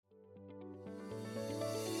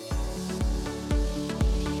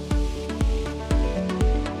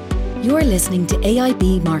You're listening to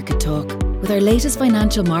AIB Market Talk with our latest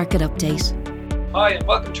financial market update. Hi, and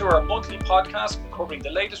welcome to our monthly podcast covering the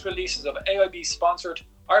latest releases of AIB-sponsored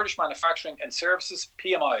Irish Manufacturing and Services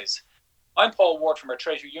PMIs. I'm Paul Ward from our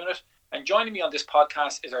Treasury Unit, and joining me on this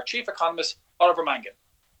podcast is our Chief Economist, Oliver Mangan.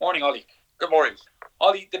 Morning, Ollie. Good morning.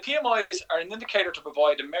 Ollie, the PMIs are an indicator to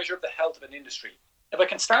provide a measure of the health of an industry. If I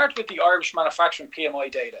can start with the Irish Manufacturing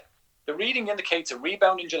PMI data, the reading indicates a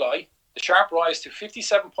rebound in July, the sharp rise to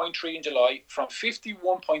 57.3 in July from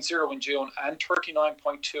 51.0 in June and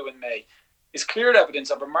 39.2 in May is clear evidence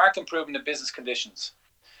of a marked improvement in business conditions.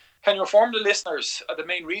 Can you inform the listeners of the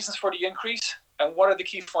main reasons for the increase and what are the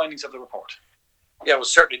key findings of the report? Yeah, well,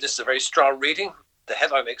 certainly this is a very strong reading. The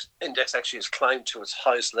headline index actually has climbed to its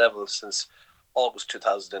highest level since August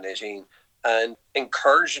 2018. And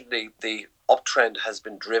encouragingly, the uptrend has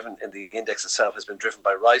been driven in the index itself, has been driven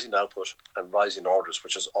by rising output and rising orders,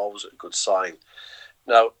 which is always a good sign.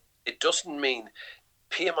 Now, it doesn't mean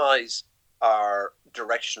PMIs are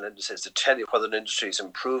directional indices to tell you whether an industry is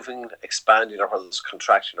improving, expanding, or whether it's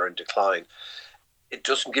contracting or in decline. It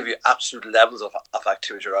doesn't give you absolute levels of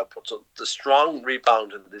activity or output. So the strong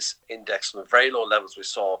rebound in this index from the very low levels we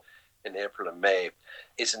saw in April and May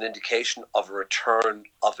is an indication of a return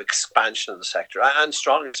of expansion in the sector, and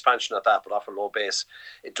strong expansion at that, but off a low base.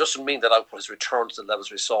 It doesn't mean that output has returned to the levels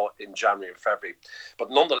we saw in January and February. But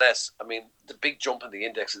nonetheless, I mean, the big jump in the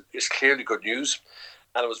index is clearly good news,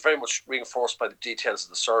 and it was very much reinforced by the details of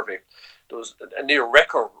the survey. There was a near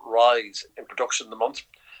record rise in production in the month,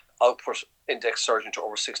 output index surging to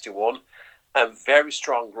over 61, and very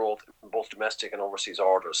strong growth in both domestic and overseas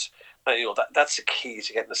orders. And that's the key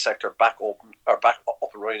to getting the sector back open or back up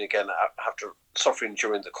and running again after suffering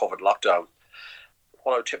during the COVID lockdown.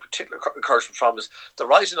 What I would take particular encouragement from is the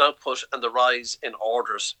rise in output and the rise in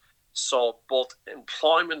orders saw both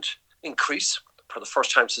employment increase for the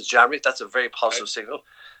first time since January. That's a very positive signal.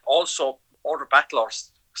 Also, order backlogs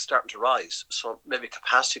starting to rise, so maybe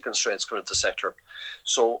capacity constraints coming into the sector.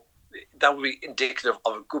 So that would be indicative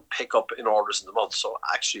of a good pickup in orders in the month. So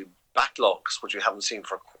actually backlogs, which we haven't seen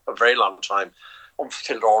for a very long time,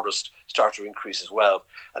 unfulfilled orders start to increase as well.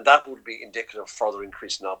 And that would be indicative of further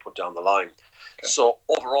increase in output down the line. Okay. So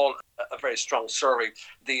overall, a very strong survey.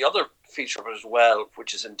 The other feature of it as well,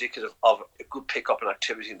 which is indicative of a good pickup in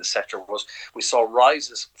activity in the sector, was we saw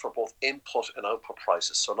rises for both input and output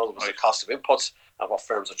prices. So in other words, the cost of inputs and what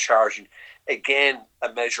firms are charging. Again,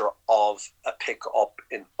 a measure of a pick-up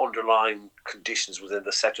in underlying conditions within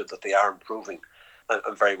the sector that they are improving,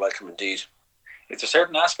 and very welcome indeed. Is there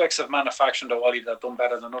certain aspects of manufacturing, though, Ollie, that have done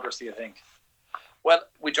better than others, do you think? Well,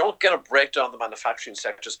 we don't get a breakdown of the manufacturing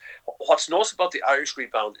sectors. What's nice about the Irish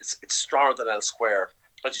rebound is it's stronger than elsewhere.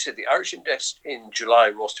 As you said, the Irish index in July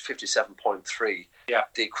rose to 57.3. Yeah.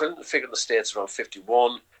 The equivalent figure in the States is around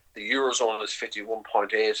 51. The Eurozone is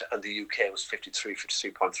 51.8 and the UK was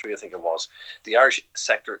 53.3, I think it was. The Irish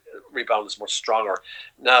sector rebound is much stronger.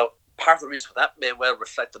 Now, part of the reason for that may well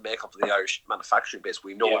reflect the makeup of the Irish manufacturing base.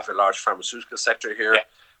 We know we have a large pharmaceutical sector here,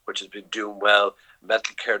 which has been doing well,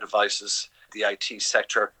 medical care devices, the IT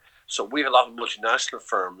sector. So we have a lot of multinational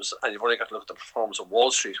firms, and you've only got to look at the performance of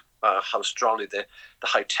Wall Street, how strongly the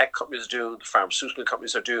high-tech companies are doing, the pharmaceutical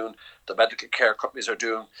companies are doing, the medical care companies are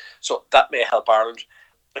doing. So that may help Ireland.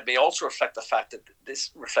 It may also reflect the fact that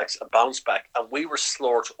this reflects a bounce back, and we were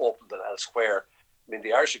slower to open than elsewhere. I mean,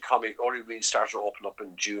 the Irish economy only really started to open up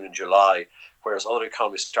in June and July, whereas other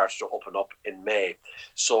economies started to open up in May.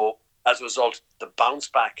 So as a result, the bounce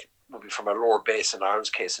back will be from a lower base in Ireland's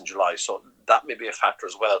case in July. So that may be a factor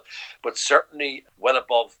as well. But certainly well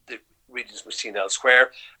above the readings we've seen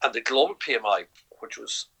elsewhere. And the global PMI, which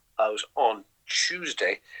was out on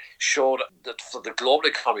Tuesday, showed that for the global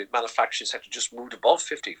economy, the manufacturing sector just moved above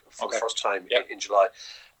 50 for the first time in July.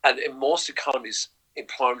 And in most economies,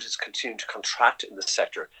 employment is continuing to contract in the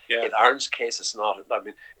sector. In Ireland's case, it's not. I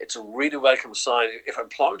mean, it's a really welcome sign. If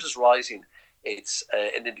employment is rising, it's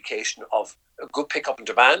an indication of a good pickup in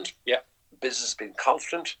demand. Business being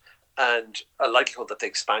confident, and a likelihood that the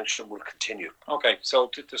expansion will continue. Okay, so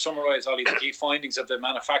to summarise, Ollie, the key findings of the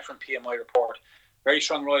manufacturing PMI report: very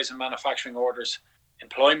strong rise in manufacturing orders,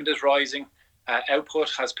 employment is rising, output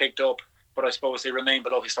has picked up, but I suppose they remain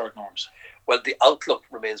below historic norms. Well, the outlook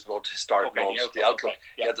remains below historic norms. The outlook.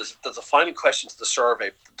 There's a final question to the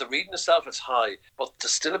survey. The reading itself is high, but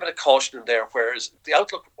there's still a bit of caution in there, whereas the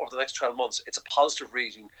outlook over the next 12 months, it's a positive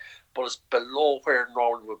reading, but it's below where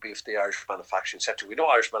normal would be for the Irish manufacturing sector. We know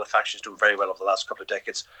Irish manufacturing is doing very well over the last couple of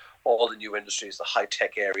decades. All the new industries, the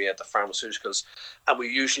high-tech area, the pharmaceuticals, and we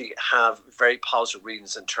usually have very positive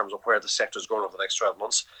readings in terms of where the sector is going over the next 12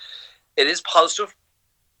 months. It is positive,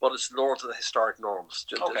 but it's lower than the historic norms.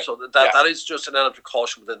 Okay. So that is just an element of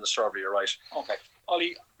caution within the survey, you're right. Okay.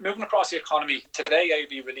 Ollie, moving across the economy, today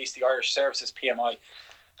AIB released the Irish Services PMI,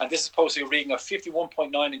 and this is posting a reading of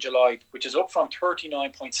 51.9 in July, which is up from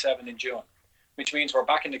 39.7 in June, which means we're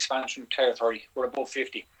back in expansion territory. We're above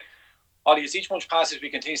 50. Ollie, as each month passes, we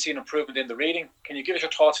continue to see an improvement in the reading. Can you give us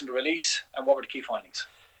your thoughts on the release and what were the key findings?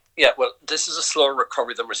 Yeah, well, this is a slower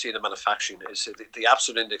recovery than we're seeing in manufacturing. The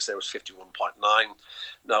absolute index there was 51.9.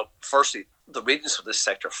 Now, firstly, the readings for this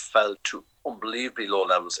sector fell to unbelievably low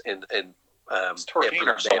levels in 13 April,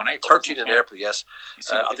 or so in April. 13 in April, yes.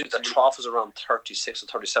 I think the trough is around 36 or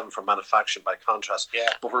 37 for manufacturing by contrast. Yeah.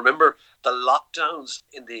 But remember, the lockdowns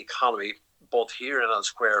in the economy, both here and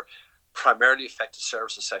elsewhere, primarily affected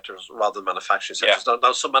services sectors rather than manufacturing sectors. Yeah.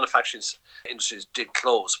 Now, some manufacturing industries did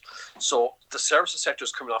close. So the services sector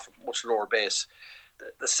is coming off a much lower base.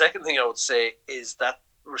 The second thing I would say is that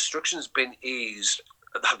restrictions have been eased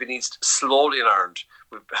slowly in Ireland.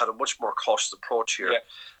 We've had a much more cautious approach here. Yeah.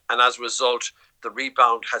 And as a result, the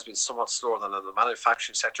rebound has been somewhat slower than in the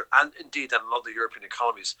manufacturing sector and indeed in a lot of the European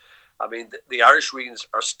economies. I mean, the Irish readings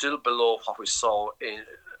are still below what we saw in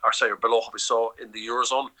the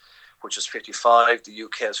Eurozone, which is 55. The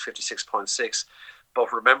UK is 56.6.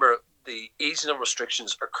 But remember, the easing of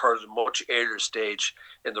restrictions occurred at a much earlier stage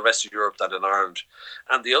in the rest of Europe than in Ireland.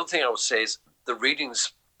 And the other thing I would say is the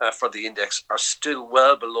readings for the index are still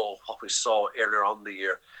well below what we saw earlier on in the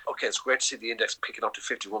year. Okay, it's great to see the index picking up to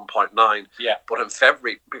 51.9. Yeah. But in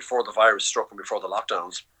February, before the virus struck and before the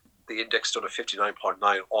lockdowns, the index stood at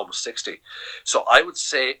 59.9, almost 60. So I would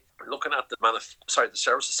say, looking at the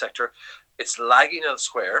services sector, it's lagging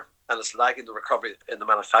elsewhere and it's lagging the recovery in the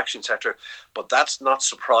manufacturing sector. But that's not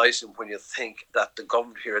surprising when you think that the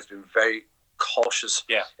government here has been very cautious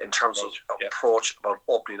in terms of approach about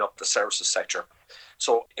opening up the services sector.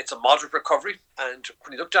 So it's a moderate recovery. And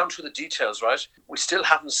when you look down through the details, right, we still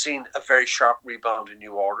haven't seen a very sharp rebound in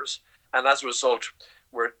new orders. And as a result,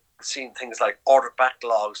 we're seeing things like order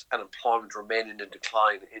backlogs and employment remaining in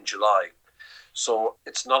decline in July. So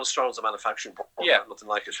it's not as strong as the manufacturing, but nothing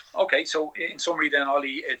like it. Okay, so in summary then,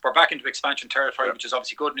 Ollie, we're back into expansion territory, which is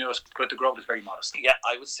obviously good news, but the growth is very modest. Yeah,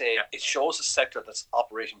 I would say it shows a sector that's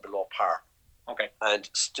operating below par. Okay. And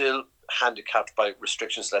still handicapped by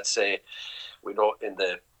restrictions. Let's say, we know in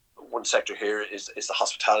the one sector here is the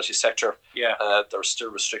hospitality sector. Yeah. There are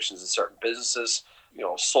still restrictions in certain businesses. You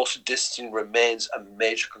know, social distancing remains a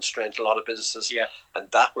major constraint in a lot of businesses. Yeah. And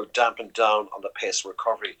that will dampen down on the pace of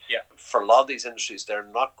recovery. Yeah. For a lot of these industries, they're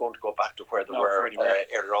not going to go back to where they were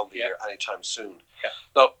earlier on the year anytime soon. Yeah.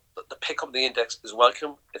 Now, the pickup in the index is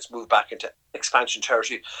welcome. It's moved back into expansion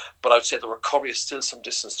territory. But I would say the recovery is still some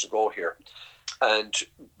distance to go here. And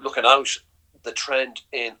looking out, the trend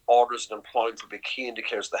in orders and employment will be key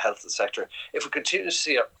indicators of the health of the sector. If we continue to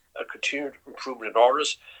see a continued improvement in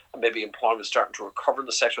orders and maybe employment starting to recover in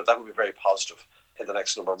the sector, that will be very positive in the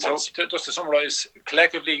next number of months. So just to summarise,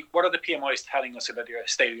 collectively, what are the PMIs telling us about the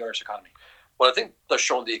state of the Irish economy? Well, I think they're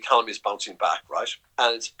showing the economy is bouncing back, right?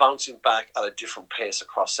 And it's bouncing back at a different pace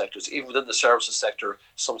across sectors. Even within the services sector,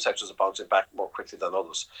 some sectors are bouncing back more quickly than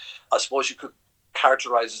others. I suppose you could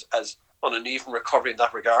characterise it as an uneven recovery in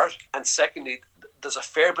that regard. And secondly, there's a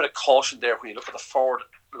fair bit of caution there when you look at the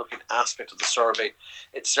forward-looking aspect of the survey.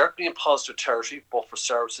 It's certainly in positive territory, both for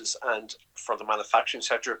services and for the manufacturing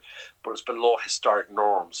sector, but it's below historic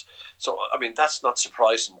norms. So, I mean, that's not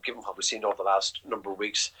surprising, given what we've seen over the last number of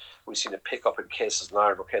weeks. We've seen a pickup in cases in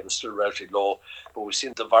Ireland. Okay, they're still relatively low, but we've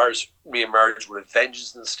seen the virus re-emerge with a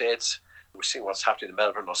vengeance in the States. We're seeing what's happening in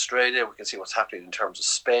Melbourne, Australia. We can see what's happening in terms of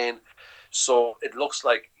Spain. So it looks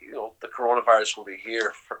like, you know, the coronavirus will be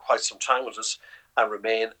here for quite some time with us and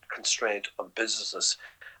remain a constraint on businesses.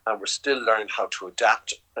 And we're still learning how to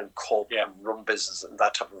adapt and cope and run business in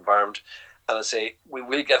that type of environment. And I say we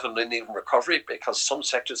will get an uneven recovery because some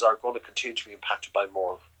sectors are going to continue to be impacted by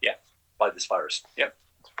this virus. Yeah,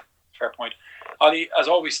 fair point. Ollie, as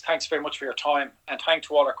always, thanks very much for your time, and thanks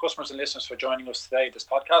to all our customers and listeners for joining us today at this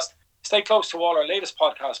podcast. Stay close to all our latest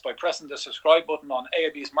podcasts by pressing the subscribe button on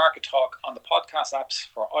AIB's Market Talk on the podcast apps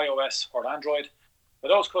for iOS or Android. For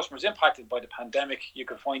those customers impacted by the pandemic, you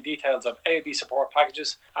can find details of AIB support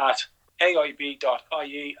packages at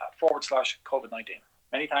aib.ie/COVID-19.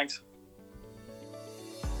 Many thanks.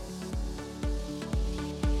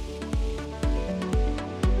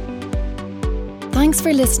 Thanks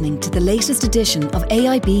for listening to the latest edition of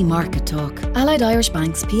AIB Market Talk. Allied Irish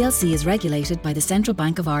Banks plc is regulated by the Central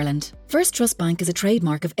Bank of Ireland. First Trust Bank is a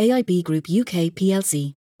trademark of AIB Group UK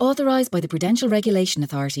plc. authorised by the Prudential Regulation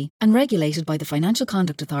Authority and regulated by the Financial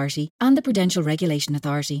Conduct Authority and the Prudential Regulation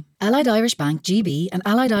Authority. Allied Irish Bank GB and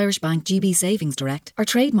Allied Irish Bank GB Savings Direct are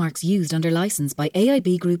trademarks used under licence by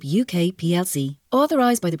AIB Group UK plc,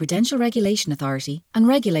 authorised by the Prudential Regulation Authority and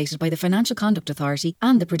regulated by the Financial Conduct Authority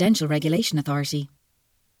and the Prudential Regulation Authority.